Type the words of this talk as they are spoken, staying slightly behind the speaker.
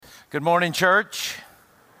Good morning, church.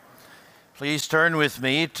 Please turn with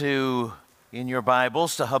me in your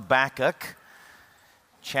Bibles to Habakkuk,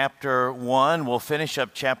 chapter 1. We'll finish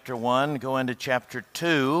up chapter 1, go into chapter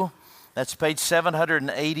 2. That's page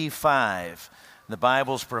 785. The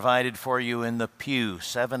Bible's provided for you in the pew,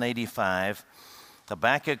 785.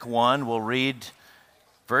 Habakkuk 1, we'll read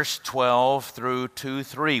verse 12 through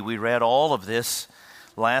 2-3. We read all of this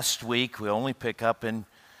last week. We only pick up in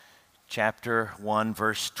chapter 1,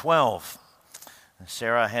 verse 12.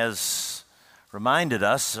 Sarah has reminded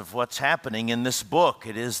us of what's happening in this book.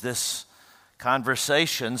 It is this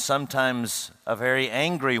conversation, sometimes a very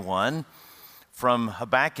angry one, from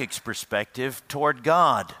Habakkuk's perspective toward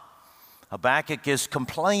God. Habakkuk is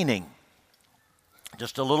complaining.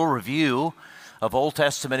 Just a little review of Old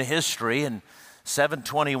Testament history. In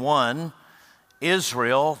 721,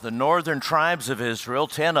 Israel, the northern tribes of Israel,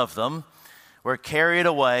 10 of them, were carried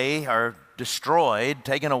away or destroyed,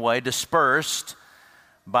 taken away, dispersed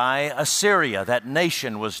by Assyria. That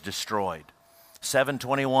nation was destroyed.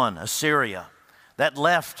 721, Assyria. That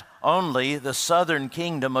left only the southern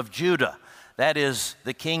kingdom of Judah. That is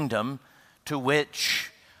the kingdom to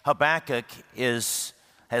which Habakkuk has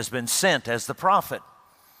been sent as the prophet.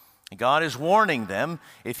 God is warning them,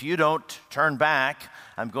 if you don't turn back,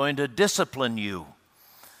 I'm going to discipline you.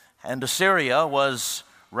 And Assyria was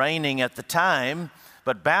reigning at the time,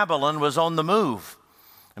 but Babylon was on the move.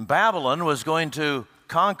 And Babylon was going to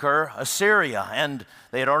conquer Assyria, and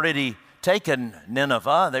they had already taken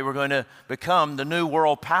Nineveh. They were going to become the new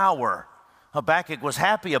world power. Habakkuk was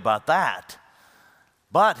happy about that.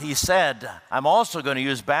 But he said, I'm also going to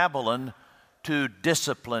use Babylon to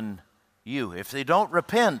discipline you. If they don't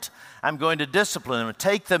repent, I'm going to discipline them and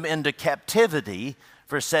take them into captivity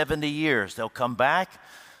for 70 years. They'll come back.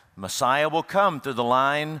 Messiah will come through the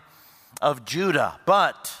line of Judah,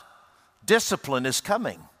 but discipline is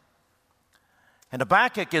coming. And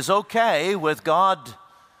Habakkuk is okay with God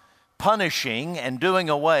punishing and doing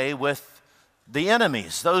away with the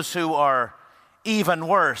enemies, those who are even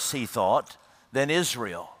worse, he thought, than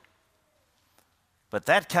Israel. But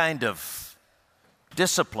that kind of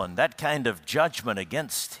discipline, that kind of judgment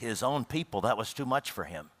against his own people, that was too much for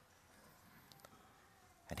him.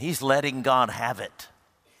 And he's letting God have it.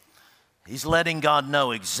 He's letting God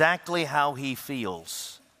know exactly how he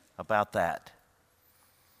feels about that.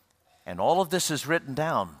 And all of this is written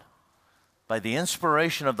down by the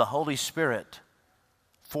inspiration of the Holy Spirit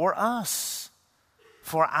for us,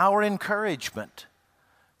 for our encouragement,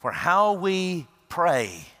 for how we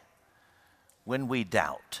pray when we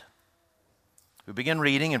doubt. We begin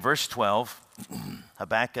reading in verse 12,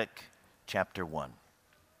 Habakkuk chapter 1.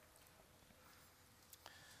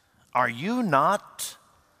 Are you not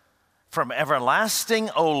from everlasting,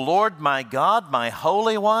 O Lord my God, my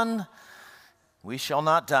Holy One? We shall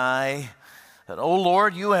not die. That, O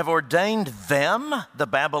Lord, you have ordained them, the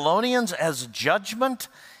Babylonians, as judgment,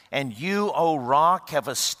 and you, O rock, have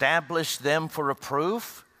established them for a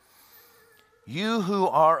proof. You who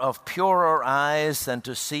are of purer eyes than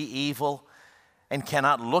to see evil and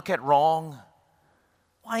cannot look at wrong,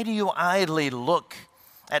 why do you idly look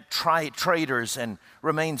at traitors and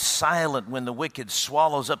remain silent when the wicked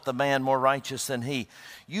swallows up the man more righteous than he?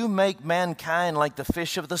 You make mankind like the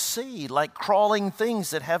fish of the sea, like crawling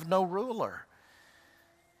things that have no ruler.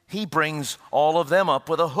 He brings all of them up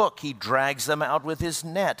with a hook. He drags them out with his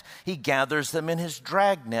net. He gathers them in his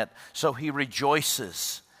dragnet, so he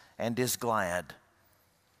rejoices and is glad.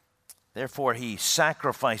 Therefore he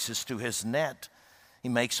sacrifices to his net. He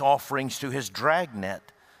makes offerings to his dragnet.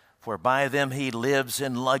 For by them he lives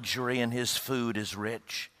in luxury and his food is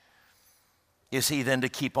rich. Is he then to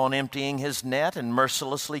keep on emptying his net and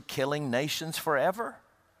mercilessly killing nations forever?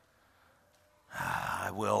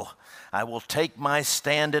 I will take my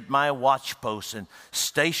stand at my watchpost and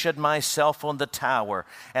station myself on the tower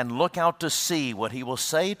and look out to see what he will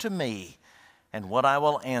say to me and what I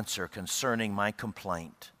will answer concerning my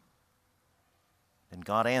complaint. Then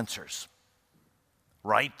God answers,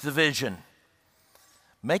 write the vision.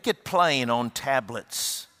 Make it plain on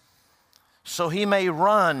tablets, so he may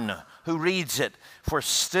run who reads it. For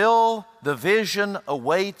still the vision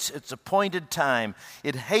awaits its appointed time.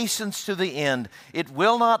 It hastens to the end. It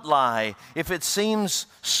will not lie. If it seems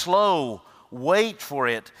slow, wait for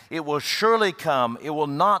it. It will surely come. It will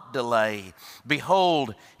not delay.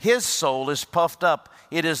 Behold, his soul is puffed up.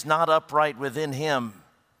 It is not upright within him.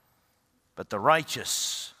 But the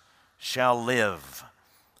righteous shall live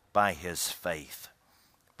by his faith.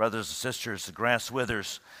 Brothers and sisters, the grass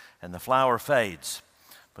withers and the flower fades,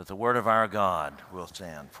 but the word of our God will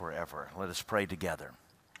stand forever. Let us pray together.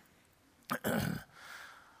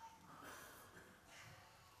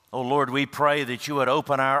 Oh Lord, we pray that you would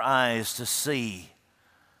open our eyes to see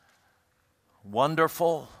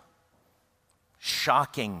wonderful,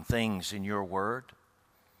 shocking things in your word.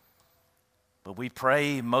 But we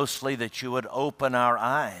pray mostly that you would open our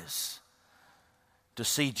eyes to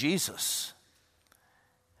see Jesus.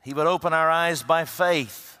 He would open our eyes by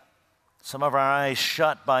faith. Some of our eyes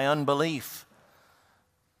shut by unbelief.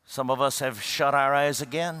 Some of us have shut our eyes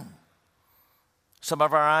again. Some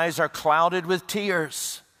of our eyes are clouded with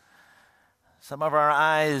tears. Some of our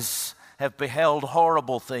eyes have beheld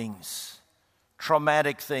horrible things,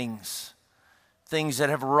 traumatic things, things that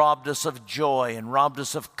have robbed us of joy and robbed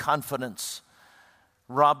us of confidence,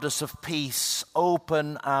 robbed us of peace.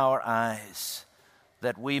 Open our eyes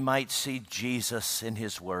that we might see Jesus in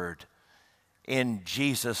his word. In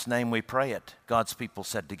Jesus' name we pray it. God's people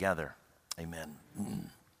said together, amen.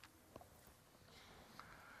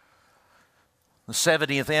 The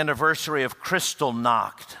 70th anniversary of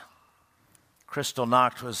Kristallnacht.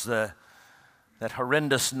 Kristallnacht was that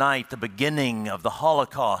horrendous night, the beginning of the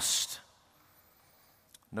Holocaust.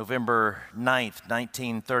 November 9th,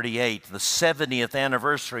 1938, the 70th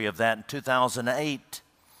anniversary of that in 2008.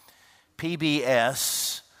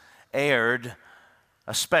 PBS aired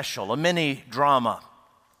a special, a mini drama,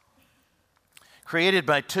 created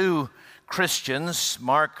by two Christians,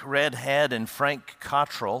 Mark Redhead and Frank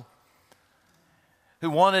Cottrell, who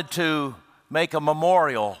wanted to make a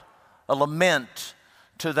memorial, a lament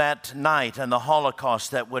to that night and the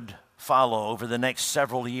Holocaust that would follow over the next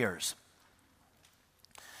several years.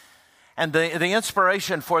 And the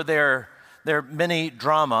inspiration for their mini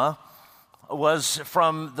drama was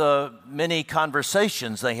from the many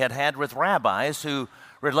conversations they had had with rabbis who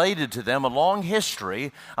related to them a long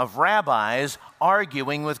history of rabbis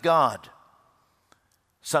arguing with God.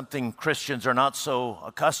 Something Christians are not so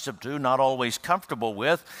accustomed to, not always comfortable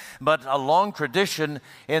with, but a long tradition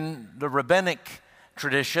in the rabbinic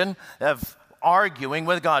tradition of arguing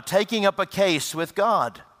with God, taking up a case with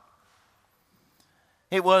God.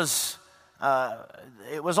 It was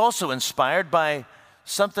also inspired by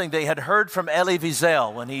something they had heard from Elie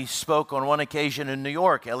Wiesel when he spoke on one occasion in New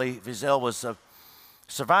York. Elie Wiesel was a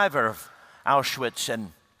survivor of Auschwitz,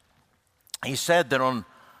 and he said that on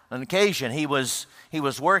an occasion he was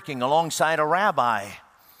working alongside a rabbi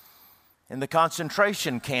in the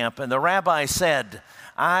concentration camp, and the rabbi said,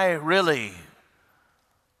 "I really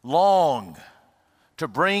long to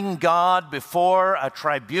bring God before a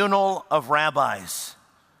tribunal of rabbis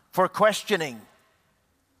for questioning.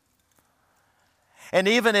 And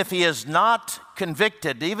even if he is not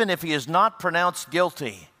convicted, even if he is not pronounced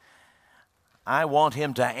guilty, I want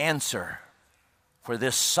him to answer for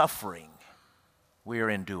this suffering we are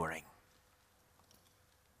enduring."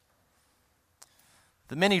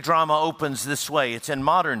 The mini drama opens this way. It's in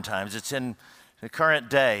modern times. It's in the current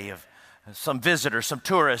day of some visitors, some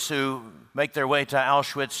tourists who make their way to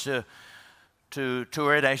Auschwitz to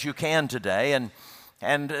tour it as you can today.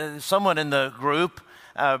 And someone in the group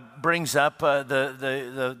brings up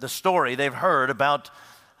the story they've heard about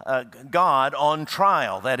God on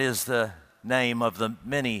trial. That is the name of the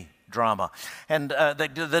mini drama. And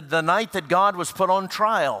the night that God was put on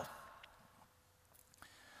trial.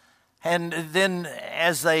 And then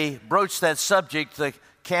as they broach that subject, the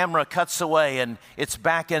camera cuts away and it's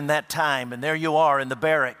back in that time. And there you are in the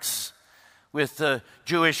barracks with the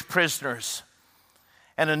Jewish prisoners.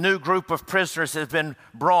 And a new group of prisoners has been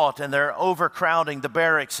brought and they're overcrowding the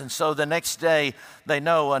barracks. And so the next day, they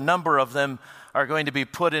know a number of them are going to be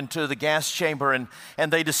put into the gas chamber. And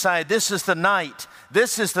they decide this is the night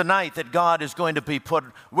that God is going to be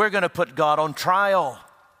we're going to put God on trial.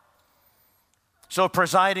 So a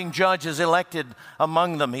presiding judge is elected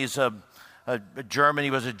among them. He's a German.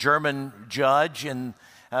 He was a German judge, and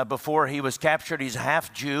before he was captured, he's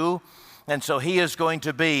half Jew, and so he is going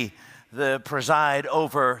to be the preside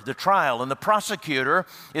over the trial. And the prosecutor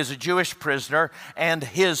is a Jewish prisoner, and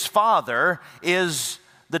his father is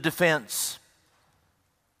the defense.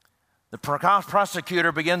 The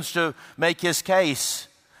prosecutor begins to make his case.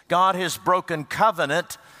 God has broken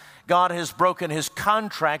covenant. God has broken his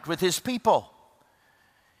contract with his people.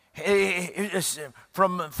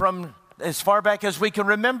 From as far back as we can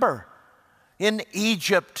remember, in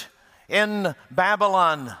Egypt, in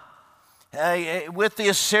Babylon, with the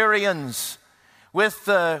Assyrians, with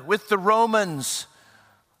the Romans,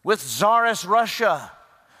 with Tsarist Russia,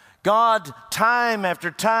 God, time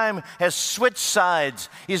after time, has switched sides.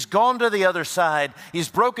 He's gone to the other side. He's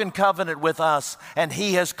broken covenant with us, and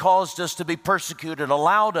he has caused us to be persecuted,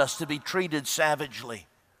 allowed us to be treated savagely.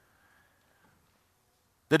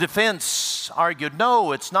 The defense argued,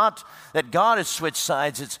 no, it's not that God has switched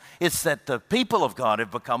sides, it's that the people of God have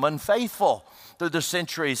become unfaithful through the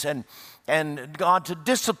centuries, and God, to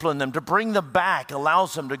discipline them, to bring them back,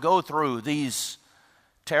 allows them to go through these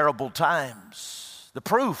terrible times. The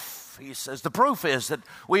proof, he says, the proof is that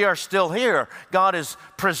we are still here. God is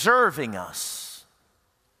preserving us.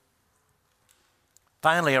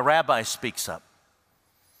 Finally, a rabbi speaks up,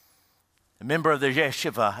 a member of the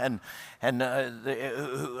yeshiva, and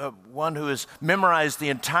one who has memorized the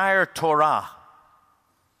entire Torah.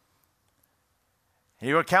 And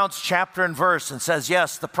he recounts chapter and verse and says,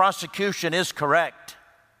 yes, the prosecution is correct.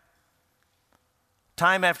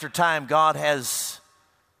 Time after time, God has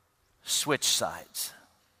switched sides.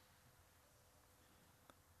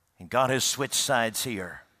 And God has switched sides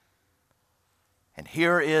here. And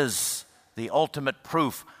here is the ultimate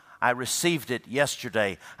proof. I received it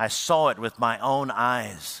yesterday. I saw it with my own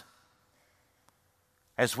eyes.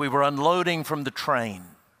 As we were unloading from the train,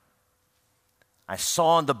 I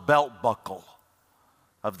saw on the belt buckle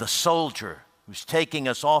of the soldier who's taking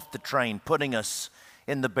us off the train, putting us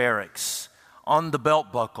in the barracks, on the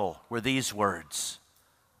belt buckle were these words,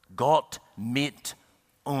 Gott mit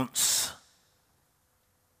uns.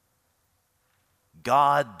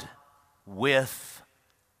 God with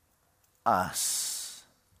us.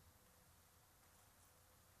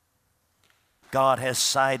 God has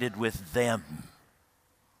sided with them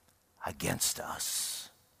against us.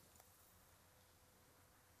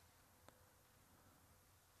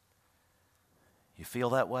 You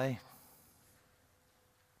feel that way?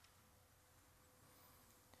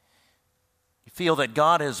 You feel that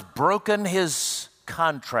God has broken his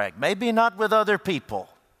contract, maybe not with other people,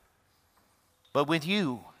 but with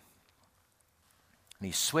you. And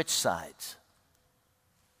he switched sides.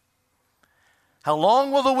 How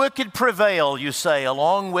long will the wicked prevail, you say,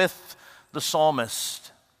 along with the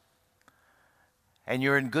psalmist? And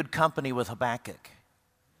you're in good company with Habakkuk.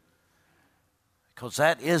 Because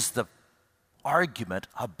that is the argument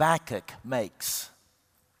Habakkuk makes.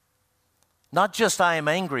 Not just I am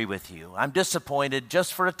angry with you, I'm disappointed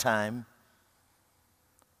just for a time,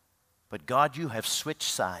 but God, you have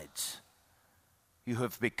switched sides. You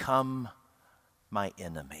have become my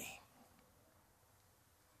enemy.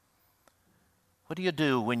 What do you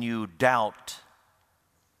do when you doubt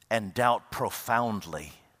and doubt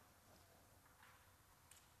profoundly?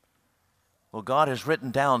 Well, God has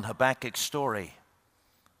written down Habakkuk's story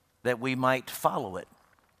that we might follow it.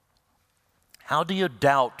 How do you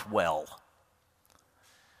doubt well?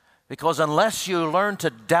 Because unless you learn to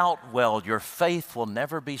doubt well, your faith will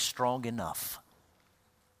never be strong enough.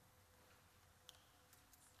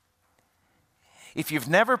 If you've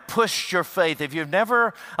never pushed your faith, if you've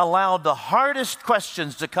never allowed the hardest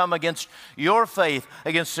questions to come against your faith,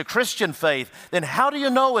 against the Christian faith, then how do you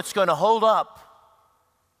know it's going to hold up?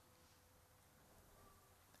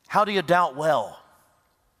 How do you doubt well?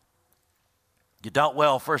 You doubt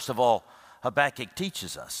well, first of all, Habakkuk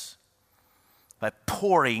teaches us by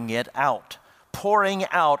pouring it out, pouring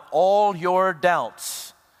out all your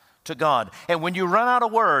doubts to God. And when you run out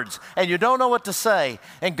of words and you don't know what to say,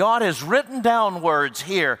 and God has written down words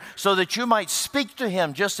here so that you might speak to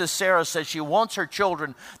him, just as Sarah says she wants her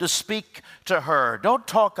children to speak to her. Don't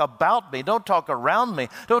talk about me. Don't talk around me.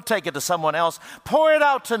 Don't take it to someone else. Pour it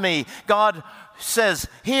out to me. God says,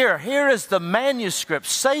 here is the manuscript.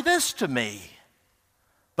 Say this to me.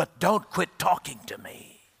 But don't quit talking to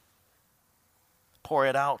me. Pour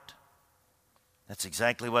it out. That's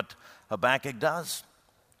exactly what Habakkuk does.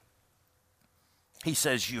 He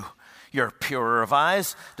says, you're purer of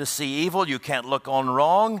eyes to see evil. You can't look on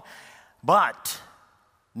wrong. But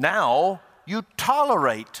now you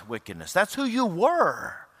tolerate wickedness. That's who you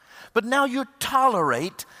were. But now you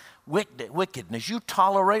tolerate wickedness. You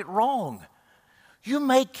tolerate wrong. You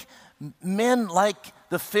make men like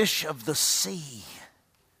the fish of the sea.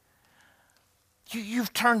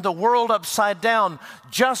 You've turned the world upside down.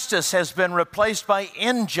 Justice has been replaced by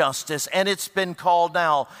injustice, and it's been called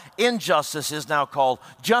now, injustice is now called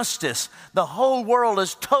justice. The whole world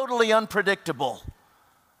is totally unpredictable.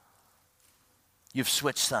 You've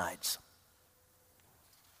switched sides.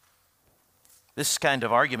 This kind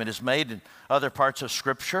of argument is made in other parts of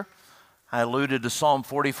Scripture. I alluded to Psalm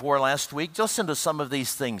 44 last week. Listen to some of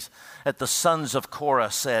these things that the sons of Korah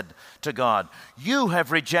said to God. You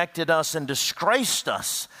have rejected us and disgraced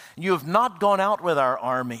us. You have not gone out with our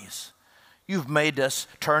armies. You've made us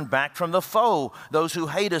turn back from the foe. Those who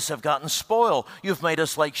hate us have gotten spoil. You've made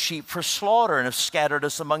us like sheep for slaughter and have scattered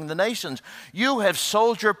us among the nations. You have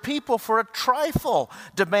sold your people for a trifle,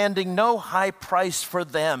 demanding no high price for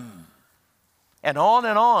them. And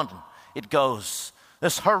on it goes.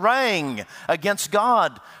 this harangue against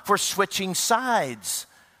God for switching sides,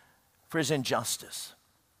 for his injustice.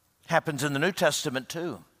 Happens in the New Testament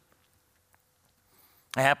too.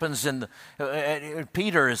 It happens in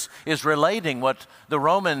Peter is relating what the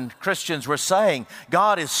Roman Christians were saying.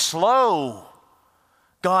 God is slow.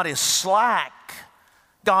 God is slack.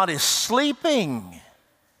 God is sleeping.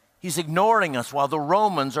 He's ignoring us while the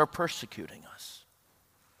Romans are persecuting us.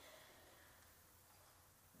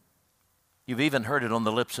 You've even heard it on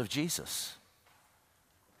the lips of Jesus.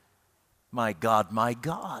 My God,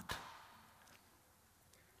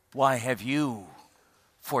 why have you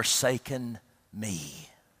forsaken me?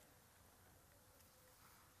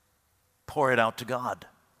 Pour it out to God.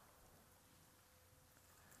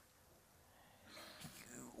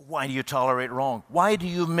 Why do you tolerate wrong? Why do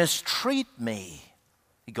you mistreat me?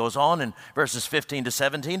 He goes on in verses 15 to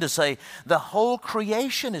 17 to say, the whole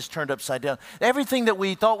creation is turned upside down. Everything that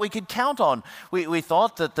we thought we could count on. We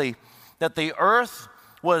thought that the earth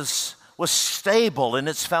was stable in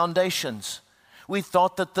its foundations. We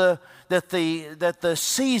thought that the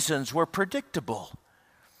seasons were predictable.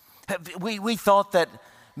 We thought that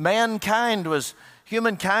humankind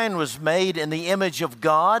was made in the image of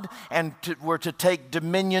God and were to take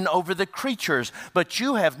dominion over the creatures. But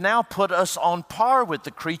you have now put us on par with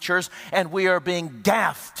the creatures, and we are being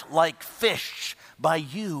gaffed like fish by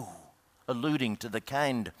you, alluding to the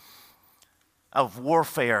kind of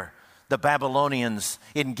warfare the Babylonians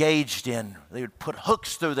engaged in. They would put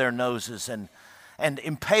hooks through their noses and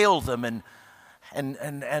impale them and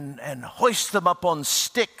hoist them up on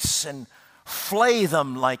sticks and flay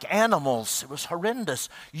them like animals. It was horrendous.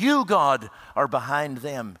 You, God, are behind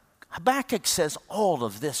them. Habakkuk says all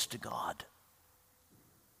of this to God.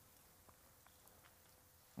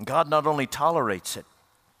 And God not only tolerates it,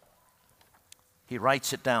 he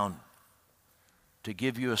writes it down to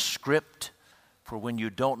give you a script for when you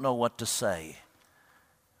don't know what to say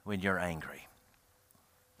when you're angry.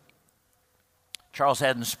 Charles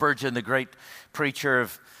Haddon Spurgeon, the great preacher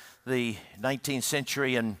of the 19th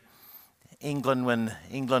century in England, when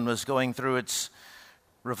England was going through its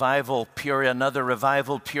revival period, another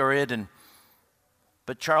revival period,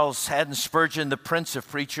 but Charles Haddon Spurgeon, the prince of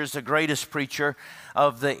preachers, the greatest preacher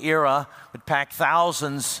of the era, would pack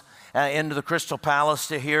thousands into the Crystal Palace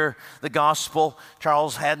to hear the gospel.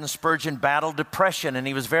 Charles Haddon Spurgeon battled depression, and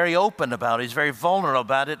he was very open about it. He was very vulnerable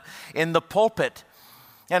about it in the pulpit.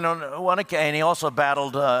 And on one occasion, he also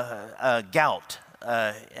battled gout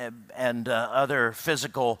and other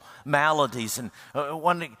physical maladies. And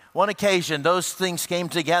one occasion, those things came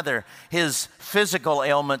together, his physical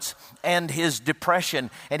ailments and his depression.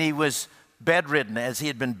 And he was bedridden, as he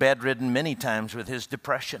had been bedridden many times with his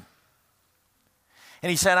depression. And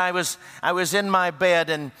he said, I was in my bed,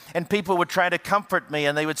 and people would try to comfort me,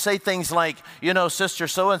 and they would say things like, you know, Sister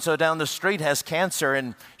so-and-so down the street has cancer,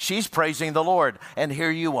 and she's praising the Lord, and here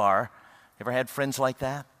you are. Ever had friends like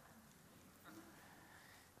that?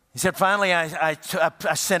 He said, finally, I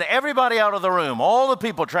sent everybody out of the room, all the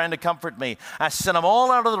people trying to comfort me. I sent them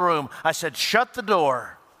all out of the room. I said, shut the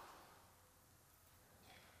door.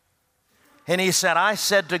 And he said, I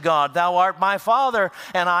said to God, thou art my father,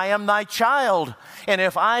 and I am thy child. And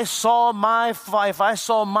if I saw my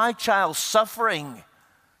child suffering,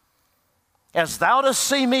 as thou dost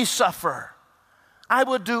see me suffer, I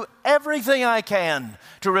would do everything I can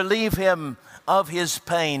to relieve him of his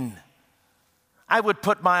pain. I would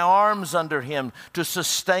put my arms under him to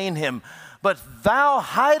sustain him, but thou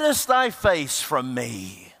hidest thy face from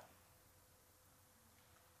me.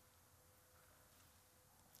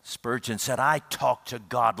 Spurgeon said, I talked to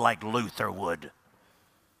God like Luther would.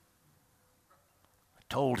 I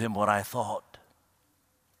told him what I thought.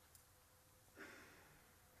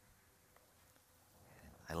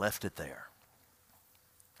 I left it there.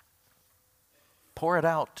 Pour it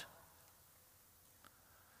out.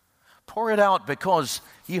 Pour it out because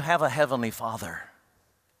you have a heavenly Father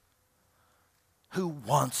who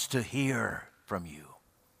wants to hear from you.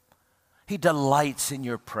 He delights in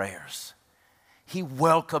your prayers. He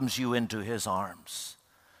welcomes you into his arms.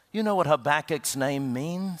 You know what Habakkuk's name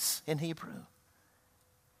means in Hebrew?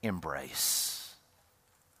 Embrace.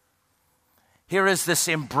 Here is this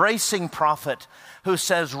embracing prophet who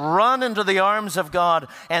says, run into the arms of God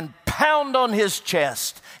and pound on his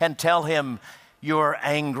chest and tell him you're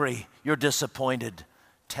angry, you're disappointed.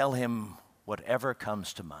 Tell him whatever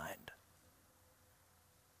comes to mind.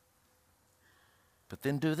 But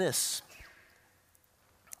then do this.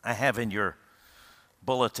 I have in your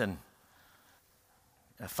bulletin,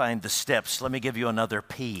 find the steps. Let me give you another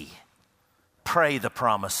P. Pray the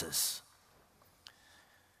promises.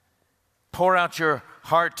 Pour out your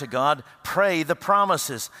heart to God. Pray the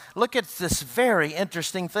promises. Look at this very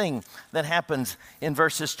interesting thing that happens in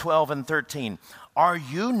verses 12 and 13. Are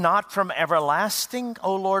you not from everlasting,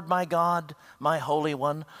 O Lord my God, my Holy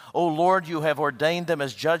One? O Lord, you have ordained them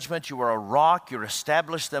as judgment. You are a rock. You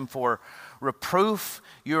established them for reproof.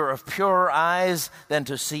 You are of purer eyes than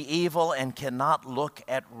to see evil and cannot look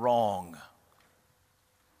at wrong.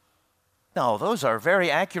 Now, those are very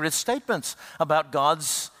accurate statements about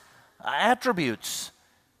God's attributes.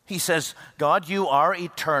 He says, God, you are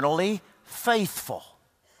eternally faithful.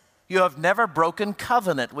 You have never broken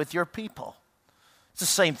covenant with your people. It's the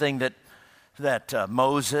same thing that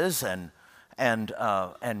Moses and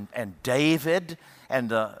David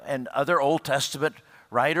and other Old Testament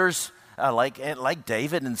writers like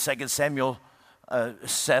David in 2 Samuel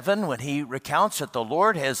 7, when he recounts that the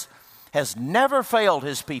Lord has never failed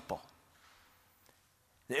his people.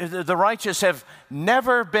 The righteous have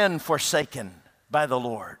never been forsaken by the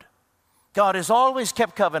Lord. God has always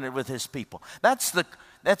kept covenant with his people. That's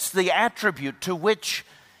the attribute to which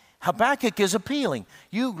Habakkuk is appealing.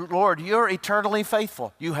 You, Lord, you're eternally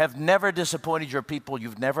faithful. You have never disappointed your people.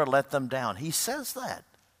 You've never let them down. He says that.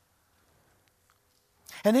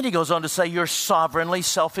 And then he goes on to say, you're sovereignly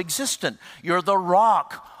self-existent. You're the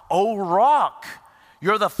rock, O rock.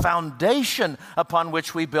 You're the foundation upon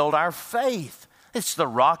which we build our faith. It's the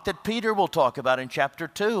rock that Peter will talk about in chapter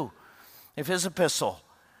 2 of his epistle.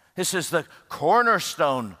 This is the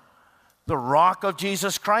cornerstone, the rock of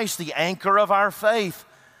Jesus Christ, the anchor of our faith,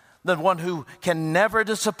 the one who can never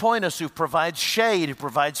disappoint us, who provides shade, who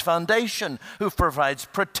provides foundation, who provides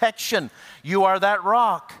protection. You are that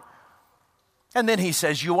rock. And then he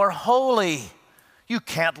says, you are holy. You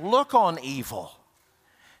can't look on evil.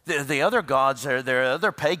 The other gods, there are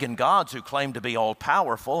other pagan gods who claim to be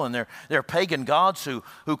all-powerful, and they're pagan gods who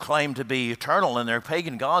claim to be eternal, and they're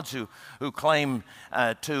pagan gods who claim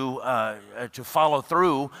to follow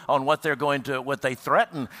through on what they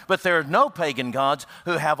threaten. But there are no pagan gods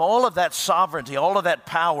who have all of that sovereignty, all of that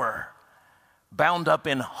power bound up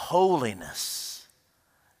in holiness,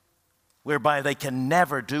 whereby they can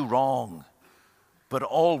never do wrong, but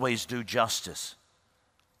always do justice.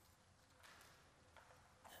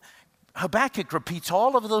 Habakkuk repeats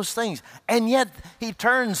all of those things, and yet he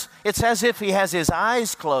turns, it's as if he has his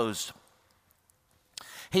eyes closed.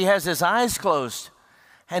 He has his eyes closed,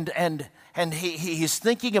 and he's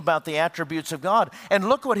thinking about the attributes of God. And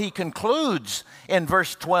look what he concludes in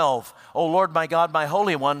verse 12. O Lord, my God, my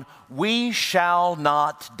Holy One, we shall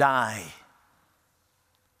not die.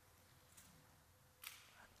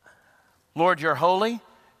 Lord, you're holy,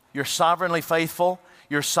 you're sovereignly faithful,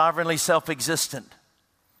 you're sovereignly self-existent.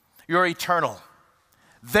 You're eternal.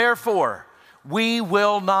 Therefore, we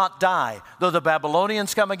will not die. Though the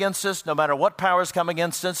Babylonians come against us, no matter what powers come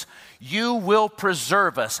against us, you will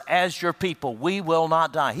preserve us as your people. We will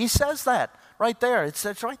not die. He says that right there. It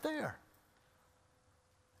says right there.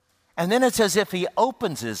 And then it's as if he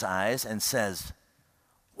opens his eyes and says,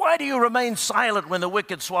 why do you remain silent when the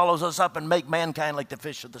wicked swallows us up and make mankind like the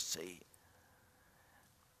fish of the sea?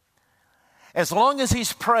 As long as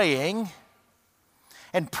he's praying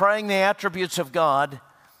and praying the attributes of God,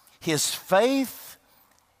 his faith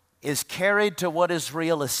is carried to what is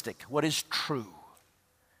realistic, what is true.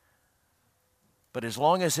 But as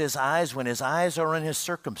long as when his eyes are in his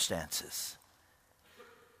circumstances,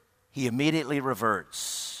 he immediately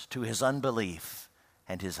reverts to his unbelief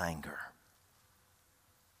and his anger.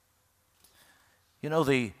 You know,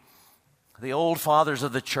 the old fathers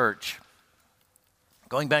of the church,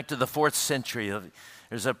 going back to the 4th century,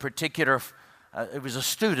 there's a particular it was a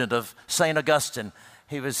student of St. Augustine.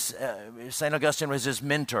 St. Augustine was his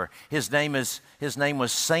mentor. His name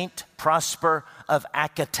was St. Prosper of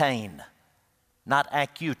Aquitaine. Not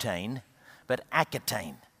Accutane, but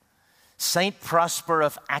Aquitaine. St. Prosper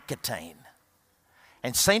of Aquitaine.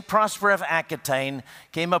 And St. Prosper of Aquitaine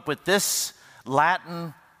came up with this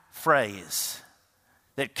Latin phrase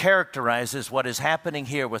that characterizes what is happening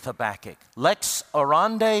here with Habakkuk. Lex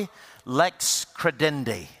orandi, lex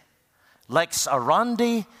credendi. Lex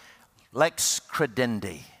orandi, lex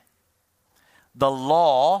credendi. The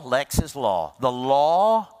law, lex is law, the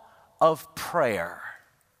law of prayer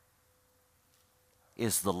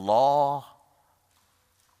is the law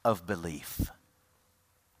of belief.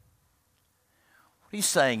 What he's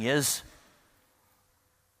saying is,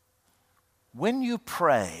 when you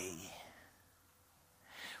pray,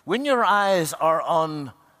 when your eyes are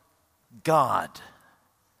on God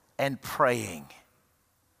and praying,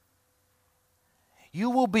 you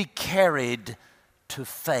will be carried to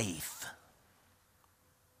faith.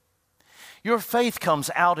 Your faith comes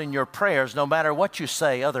out in your prayers no matter what you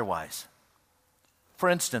say otherwise. For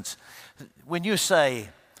instance, when you say,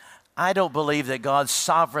 I don't believe that God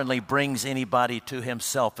sovereignly brings anybody to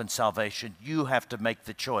himself in salvation, you have to make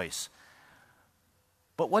the choice.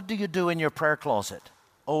 But what do you do in your prayer closet?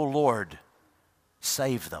 Oh Lord,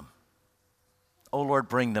 save them. Oh Lord,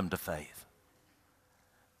 bring them to faith.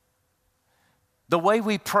 The way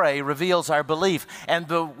we pray reveals our belief. And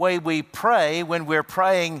the way we pray when we're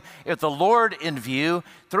praying with the Lord in view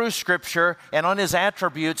through Scripture and on His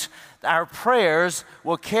attributes, our prayers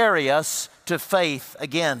will carry us to faith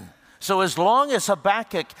again. So as long as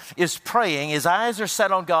Habakkuk is praying, his eyes are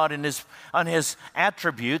set on God and on His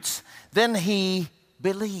attributes, then he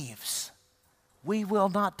believes we will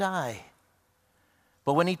not die.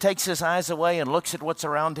 But when he takes his eyes away and looks at what's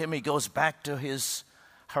around him, he goes back to his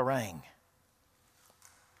harangue.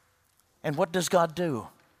 And what does God do?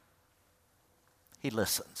 He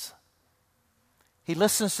listens. He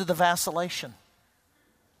listens to the vacillation.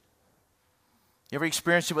 You ever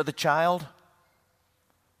experienced it with a child?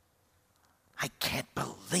 I can't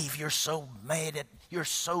believe you're so mad. You're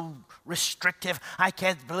so restrictive. I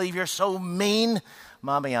can't believe you're so mean.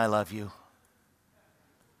 Mommy, I love you.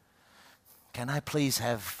 Can I please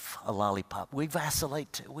have a lollipop? We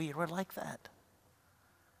vacillate too. We're like that.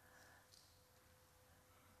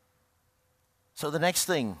 So the next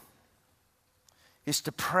thing is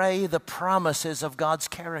to pray the promises of God's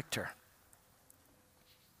character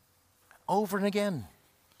over and again.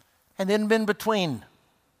 And then in between,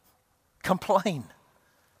 complain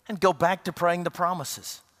and go back to praying the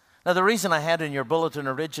promises. Now, the reason I had in your bulletin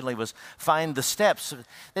originally was find the steps.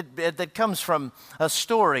 That comes from a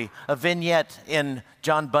story, a vignette in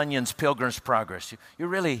John Bunyan's Pilgrim's Progress. You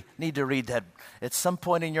really need to read that at some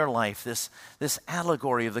point in your life, this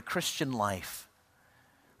allegory of the Christian life.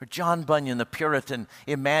 Where John Bunyan, the Puritan,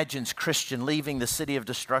 imagines Christian leaving the city of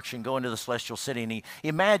destruction, going to the celestial city, and he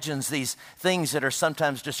imagines these things that are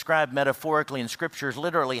sometimes described metaphorically in Scripture as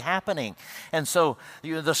literally happening. And so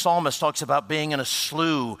the psalmist talks about being in a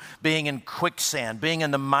slough, being in quicksand, being in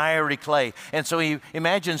the miry clay. And so he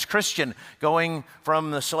imagines Christian going from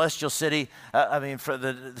the celestial city, for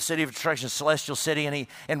the city of destruction, celestial city,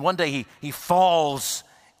 and one day he falls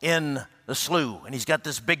in the slough, and he's got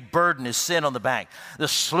this big burden, his sin on the back, the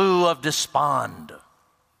slough of despond.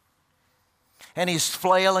 And he's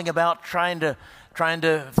flailing about trying to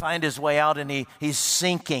find his way out, and he's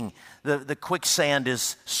sinking. The quicksand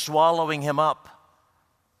is swallowing him up.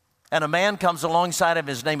 And a man comes alongside him,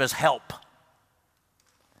 his name is Help.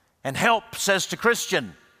 And Help says to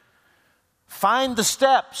Christian, find the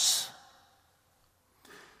steps.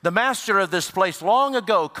 The master of this place long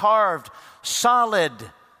ago carved solid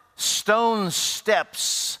stone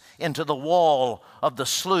steps into the wall of the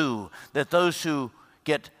slough, that those who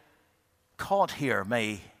get caught here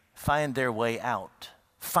may find their way out.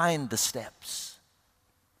 Find the steps.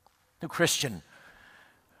 The Christian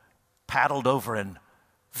paddled over and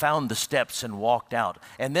found the steps and walked out.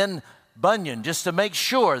 And then Bunyan, just to make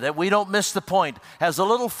sure that we don't miss the point, has a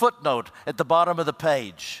little footnote at the bottom of the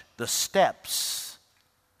page. The steps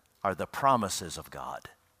are the promises of God.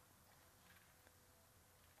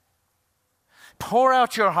 Pour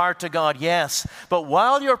out your heart to God, yes. But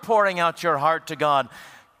while you're pouring out your heart to God,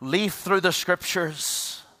 leaf through the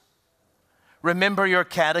Scriptures. Remember your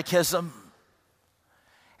catechism.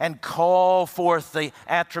 And call forth the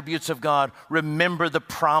attributes of God. Remember the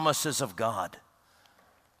promises of God.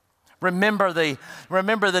 Remember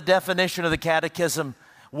the definition of the catechism.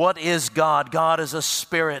 What is God? God is a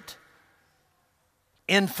spirit.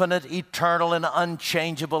 Infinite, eternal, and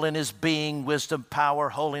unchangeable in His being, wisdom, power,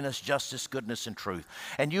 holiness, justice, goodness, and truth.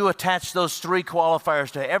 And you attach those three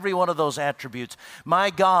qualifiers to every one of those attributes. My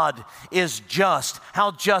God is just.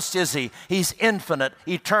 How just is He? He's infinite,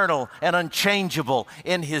 eternal, and unchangeable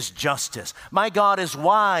in His justice. My God is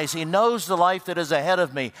wise. He knows the life that is ahead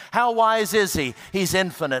of me. How wise is He? He's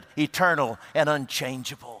infinite, eternal, and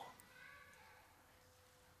unchangeable.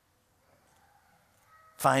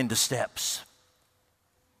 Find the steps.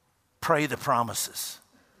 Pray the promises.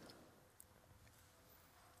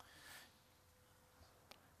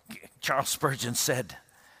 Charles Spurgeon said,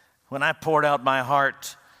 when I poured out my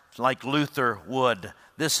heart like Luther would,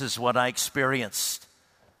 this is what I experienced.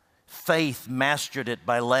 Faith mastered it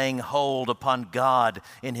by laying hold upon God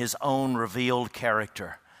in His own revealed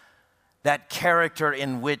character. That character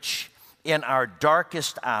in which, in our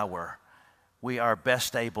darkest hour, we are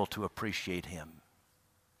best able to appreciate Him.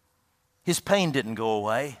 His pain didn't go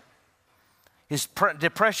away. His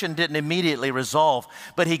depression didn't immediately resolve,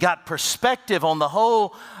 but he got perspective on the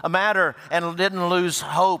whole matter and didn't lose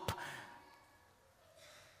hope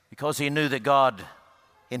because he knew that God,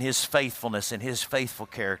 in His faithfulness and His faithful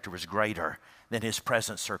character, was greater than his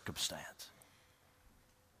present circumstance.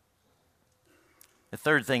 The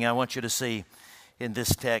third thing I want you to see in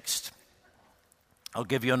this text, I'll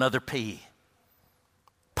give you another P.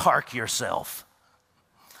 Park yourself.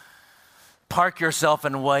 Park yourself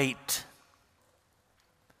and wait.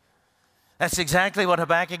 That's exactly what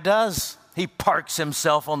Habakkuk does. He parks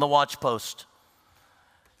himself on the watchpost.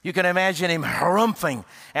 You can imagine him harumphing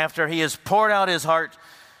after he has poured out his heart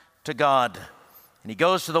to God. And he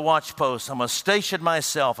goes to the watchpost. I'm going to station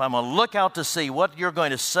myself. I'm going to look out to see what you're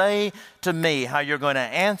going to say to me, how you're going to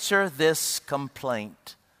answer this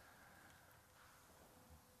complaint.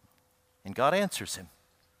 And God answers him.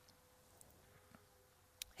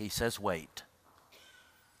 He says, wait.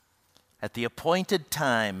 At the appointed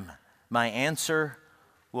time, my answer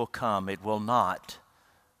will come. It will not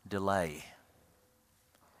delay.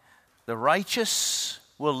 The righteous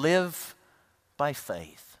will live by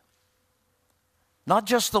faith. Not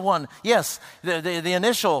just the one. Yes, the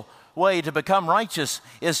initial way to become righteous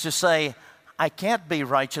is to say, I can't be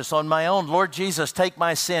righteous on my own. Lord Jesus, take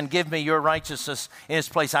my sin. Give me your righteousness in its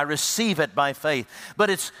place. I receive it by faith. But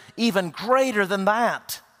it's even greater than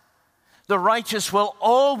that. The righteous will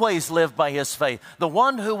always live by his faith. The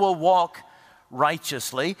one who will walk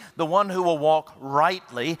righteously, the one who will walk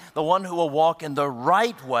rightly, the one who will walk in the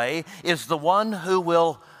right way is the one who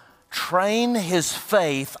will train his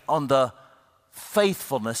faith on the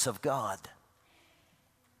faithfulness of God.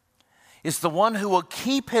 Is the one who will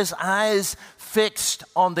keep his eyes fixed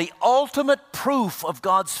on the ultimate proof of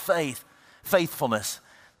God's faithfulness,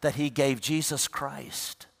 that he gave Jesus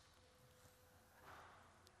Christ.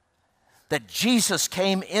 That Jesus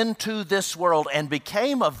came into this world and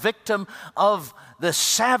became a victim of the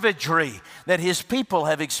savagery that his people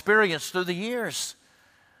have experienced through the years.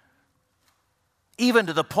 Even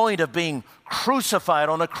to the point of being crucified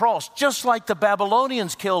on a cross, just like the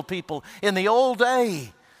Babylonians killed people in the old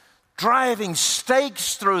day, driving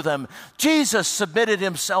stakes through them. Jesus submitted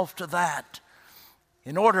himself to that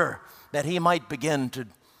in order that he might begin to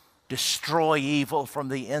destroy evil from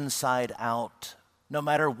the inside out. No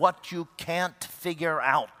matter what you can't figure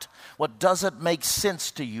out, what doesn't make sense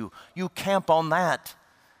to you, you camp on that.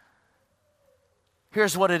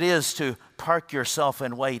 Here's what it is to park yourself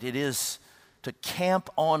and wait. It is to camp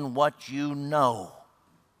on what you know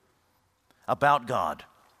about God,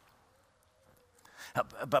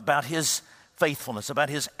 about his faithfulness, about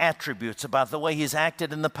his attributes, about the way he's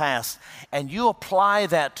acted in the past, and you apply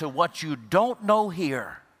that to what you don't know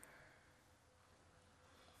here.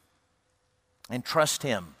 And trust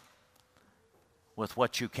him with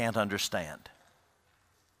what you can't understand.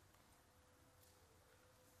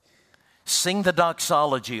 Sing the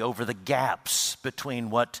doxology over the gaps between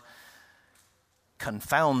what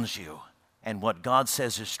confounds you and what God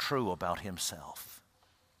says is true about himself.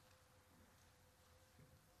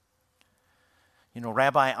 You know,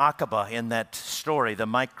 Rabbi Akiba in that story, the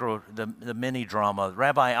mini drama,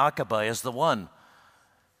 Rabbi Akiba is the one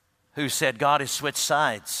who said God has switched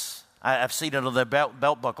sides. I've seen it on the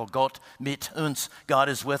belt buckle. Gott mit uns. God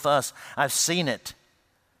is with us. I've seen it.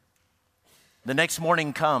 The next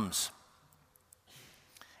morning comes,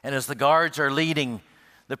 and as the guards are leading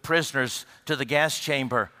the prisoners to the gas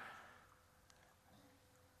chamber,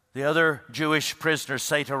 the other Jewish prisoners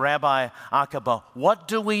say to Rabbi Akiba, "What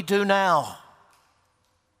do we do now?"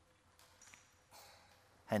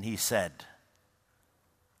 And he said,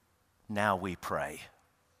 "Now we pray."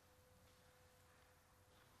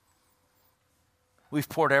 We've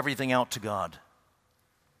poured everything out to God.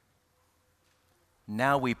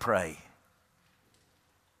 Now we pray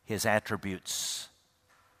his attributes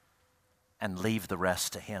and leave the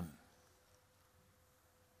rest to him.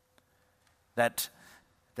 That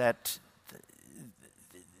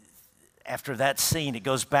after that scene, it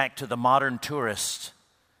goes back to the modern tourist.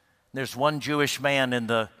 There's one Jewish man in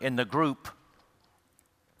the group,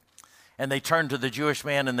 and they turn to the Jewish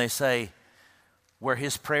man and they say, "Were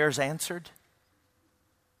his prayers answered?"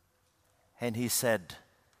 And he said,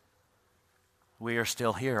 "We are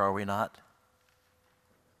still here, are we not?"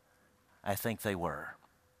 I think they were.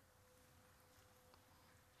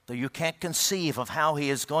 Though you can't conceive of how he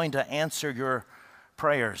is going to answer your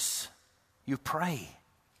prayers, you pray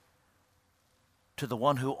to the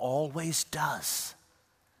one who always does,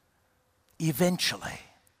 eventually,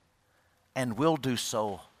 and will do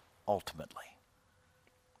so ultimately.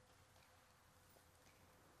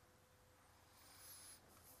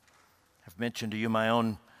 I've mentioned to you my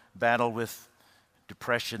own battle with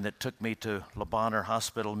depression that took me to Le Bonheur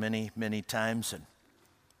Hospital many, many times. And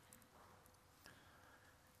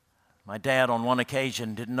my dad on one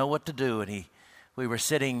occasion didn't know what to do, and we were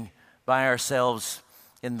sitting by ourselves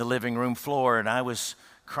in the living room floor, and I was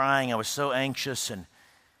crying. I was so anxious, and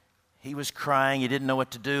he was crying. He didn't know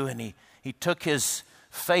what to do, and he took his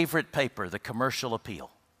favorite paper, the Commercial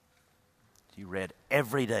Appeal. He read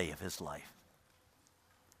every day of his life.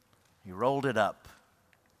 He rolled it up.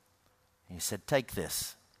 He said, "Take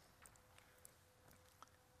this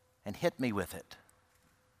and hit me with it."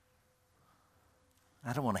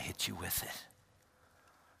 I don't want to hit you with it.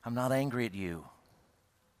 I'm not angry at you.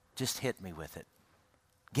 Just hit me with it.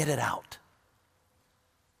 Get it out.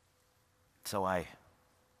 So I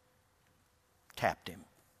tapped him.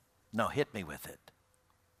 "No, hit me with it."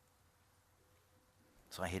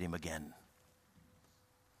 So I hit him again.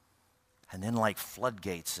 And then like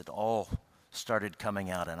floodgates, it all started coming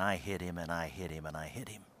out, and I hit him, and I hit him, and I hit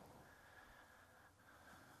him.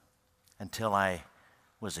 Until I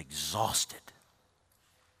was exhausted.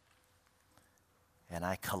 And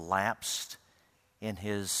I collapsed in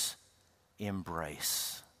his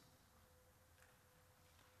embrace.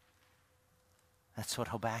 That's what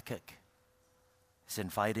Habakkuk is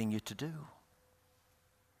inviting you to do.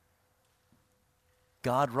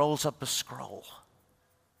 God rolls up a scroll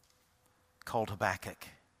called Habakkuk,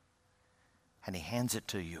 and he hands it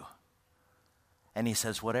to you. And he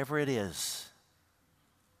says, whatever it is,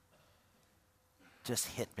 just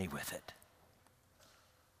hit me with it.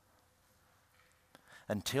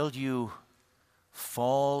 Until you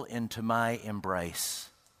fall into my embrace,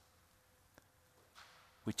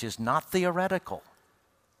 which is not theoretical,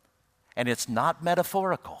 and it's not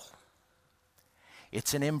metaphorical.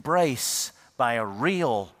 It's an embrace by a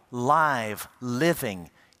real, live, living,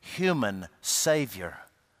 human Savior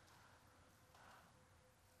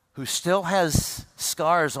who still has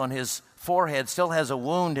scars on his forehead, still has a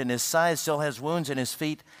wound in his side, still has wounds in his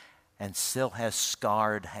feet, and still has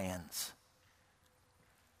scarred hands.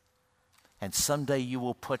 And someday you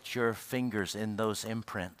will put your fingers in those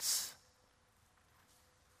imprints.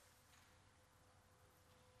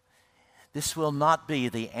 This will not be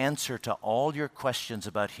the answer to all your questions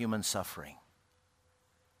about human suffering.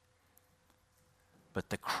 But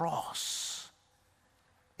the cross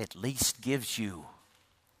at least gives you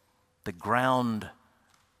the ground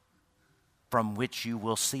from which you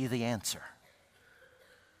will see the answer.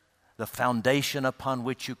 The foundation upon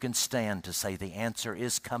which you can stand to say the answer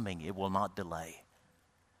is coming. It will not delay.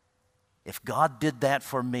 If God did that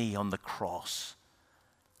for me on the cross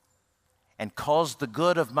and caused the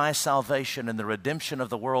good of my salvation and the redemption of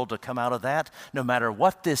the world to come out of that, no matter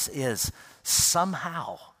what this is,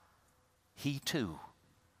 somehow he too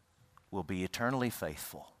will be eternally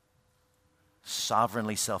faithful,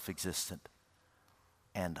 sovereignly self-existent,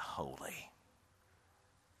 and holy.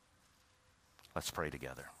 Let's pray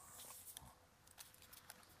together.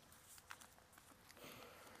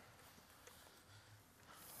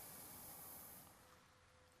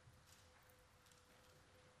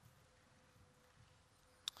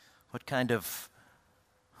 What kind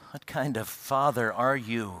of father are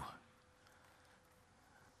you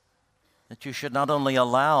that you should not only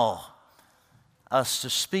allow us to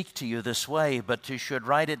speak to you this way, but you should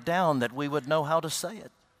write it down that we would know how to say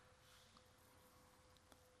it?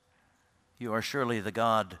 You are surely the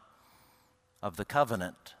God of the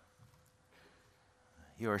covenant.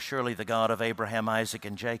 You are surely the God of Abraham, Isaac,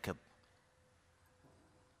 and Jacob.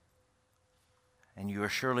 And you are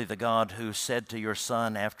surely the God who said to your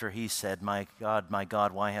son after he said, my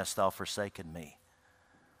God, why hast thou forsaken me?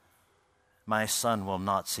 My son will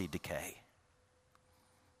not see decay.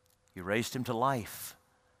 You raised him to life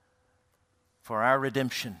for our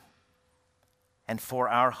redemption and for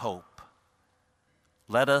our hope.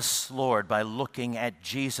 Let us, Lord, by looking at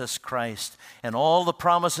Jesus Christ and all the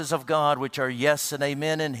promises of God which are yes and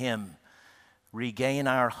amen in him, regain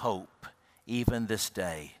our hope even this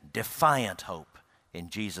day, defiant hope. In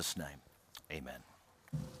Jesus' name, amen.